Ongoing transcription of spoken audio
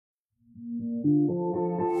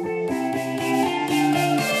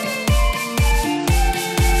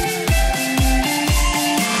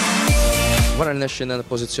meta rnexxinna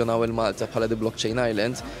nippożizzjonaw il-Malta bħala di blockchain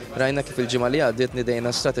island, rajna kif il-ġimgħa li għaddiet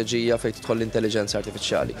nidejna strateġija fejn tidħol l-intelligenza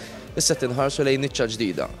artifiċjali. Issa tinħarsu lejn niċċa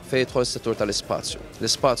ġdida fejn jidħol is-settur tal-ispazju.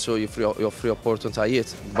 L-ispazju joffri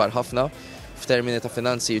opportunitajiet kbar ħafna f'termini ta'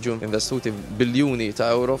 finanzi jiġu investuti biljuni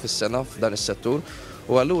ta' euro fis-sena f'dan is-settur.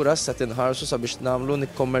 U allura issa tinħarsu sabiex nagħmlu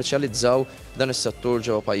nikkommerċjalizzaw dan is-settur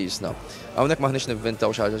ġewwa pajjiżna. Hawnhekk maħniex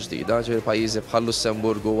nivvintaw xi ħaġa ġdida, ġifieri pajjiżi bħal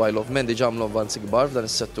Lussemburgu u Isle of Man diġà għamlu avvanzi kbar f'dan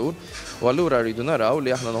is-settur, u allura rridu naraw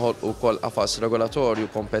li aħna noħolqu wkoll qafas regolatorju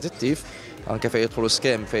kompetittiv anke fejn jidħlu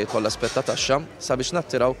skem fejn jidħol l-aspett ta' taxxa sabiex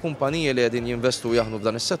nattiraw kumpaniji li qegħdin jinvestu jaħdmu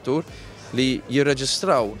f'dan is-settur li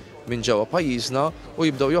jirreġistraw minn ġewwa pajjiżna u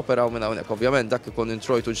jibdew joperaw minn hawnhekk. Ovvjament dak ikun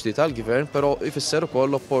introjtu ġdid għall-gvern, però jfisser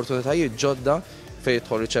ukoll opportunitajiet ġodda fejn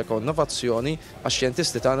jidħol riċerka u innovazzjoni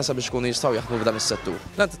għax-xjentisti tagħna sabiex ikunu jistgħu jaħdmu f'dan is-settur.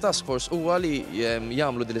 L-Anti-Task Force huwa li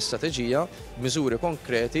jagħmlu din l-istrateġija b'miżuri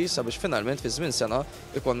konkreti sabiex finalment fi żmien sena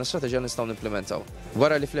ikollna strateġija nistgħu nimplementaw.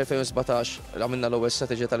 Wara li fl-2017 għamilna l-ewwel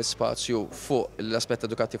strateġija tal-ispazju fuq l-aspett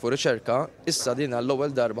edukattiv u riċerka, issa din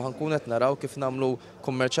l-ewwel darba ħankun qed naraw kif nagħmlu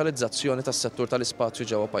kummerċjalizzazzjoni tas-settur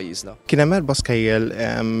tal-ispazju ġewwa pajjiżna. Kien hemm erba' skejjel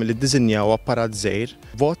li ddiżinjaw apparat żgħir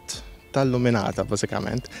vot tal-luminata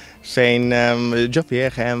bażikament fejn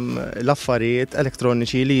ġopieħ hemm l-affarijiet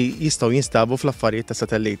elettroniċi li jistgħu jinstabu fl-affarijiet ta'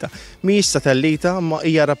 satellita. Mhijiex satellita ma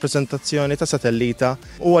hija rappreżentazzjoni ta' satellita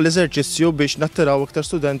huwa l-eżerċizzju biex nattiraw iktar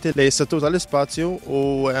studenti li s-settur tal-ispazju u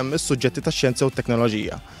s-suġġetti tax-xjenza u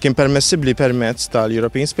t-teknoloġija. Kien permessibbli permezz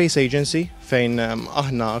tal-European Space Agency fejn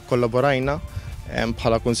aħna kollaborajna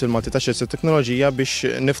bħala Kunsill Malti ta' Xjenza u Teknoloġija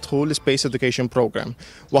biex niftħu l-Space Education Program.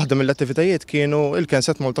 Waħda mill-attivitajiet kienu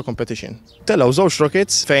il-Kensett Malta Competition. Telgħu żewġ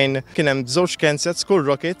rockets fejn kien hemm żewġ kensets kull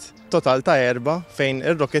rocket total ta' 4 fejn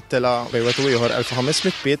ir-rocket tela bejn wieħed u ieħor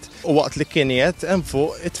 1500 pied u waqt li kien qiegħed hemm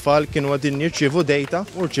fuq it-tfal kienu qegħdin jirċievu data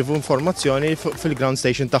u rċievu informazzjoni fil-ground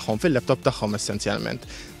station tagħhom, fil-laptop tagħhom essenzjalment.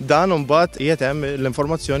 Dan imbagħad qiegħed hemm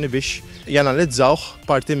l-informazzjoni biex janalizzawh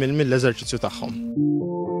parti mill-eżerċizzju tagħhom.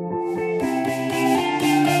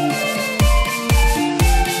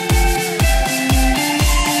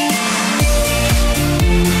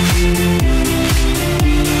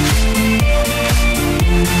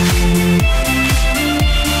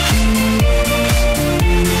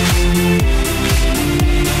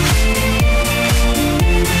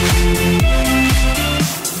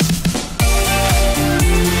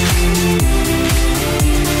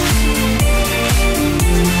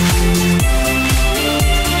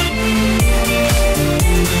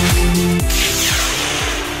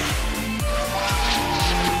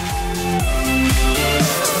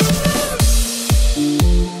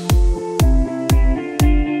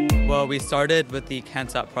 We started with the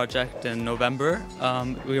CanSat project in November.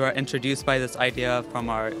 We were introduced by this idea from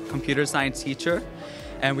our computer science teacher,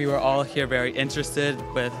 and we were all here very interested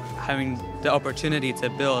with having the opportunity to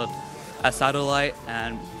build a satellite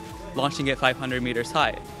and launching it 500 meters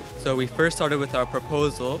high. So we first started with our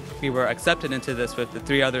proposal. We were accepted into this with the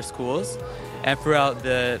 3 other schools, and throughout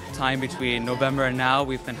the time between November and now,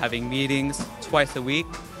 we've been having meetings twice a week,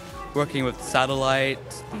 working with the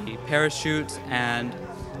satellite, the parachute, and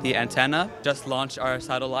the antenna. Just launched our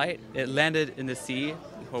satellite. It landed in the sea.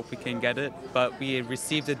 We hope we can get it. But we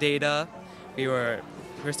received the data. We were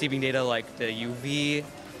receiving data like the UV,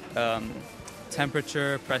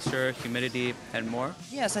 temperature, pressure, humidity, and more.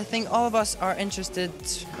 Yes, I think all of us are interested,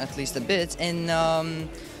 at least a bit, in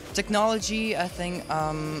technology, I think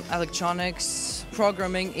electronics,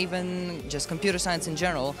 programming, even just computer science in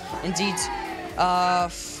general. Indeed,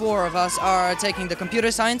 4 of us are taking the computer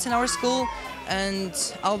science in our school, and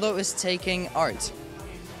Aldo is taking art,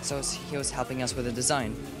 so he was helping us with the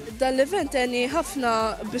design. Dan l-event għeni ħafna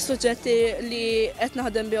bis-suġġetti li qed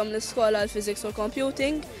naħdem bihom l-iskola l-physics u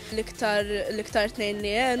l-computing, l-iktar tnejn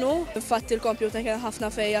li għenu. Infatti l-computing kien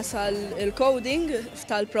ħafna fejn jasal il-coding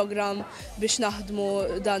tal-programm biex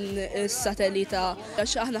naħdmu dan is-satellita.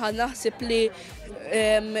 Għax aħna ħad naħseb li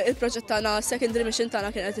il-proġett tagħna secondary mission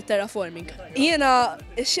tagħna kienet it-terraforming. Jiena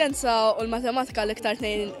x-xjenza u l-matematika l-iktar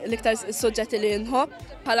suġġetti li nħobb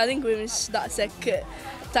bħala lingwi mhix daqshekk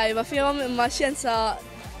tajba fihom, imma x-xjenza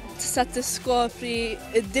tista' tiskopri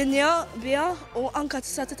d-dinja biha u anke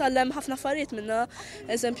tista' titgħallem ħafna affarijiet minnha.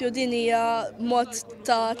 Eżempju din hija mod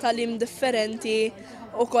ta' tagħlim differenti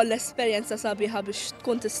u koll esperjenza sabiħa biex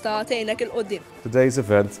tkun tista' tgħinek il-qudiem. Today's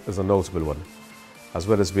event is a notable one. As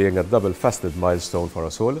well as being a double-faceted milestone for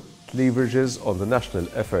us all, it leverages on the national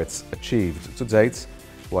efforts achieved to date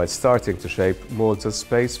while starting to shape Malta's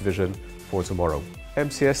space vision for tomorrow.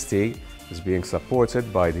 MCST is being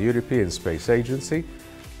supported by the European Space Agency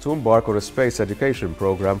to embark on a space education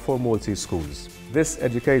program for Maltese schools. This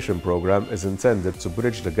education program is intended to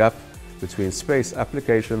bridge the gap between space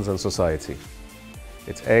applications and society.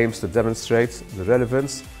 It aims to demonstrate the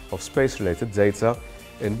relevance of space-related data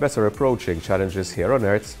in better approaching challenges here on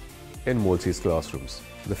Earth in Maltese classrooms.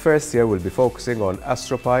 The first year will be focusing on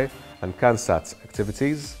AstroPi and CanSat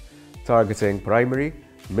activities, targeting primary,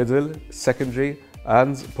 middle, secondary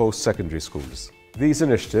and post-secondary schools. These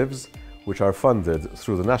initiatives, which are funded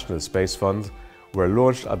through the National Space Fund, were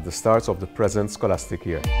launched at the start of the present scholastic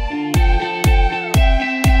year.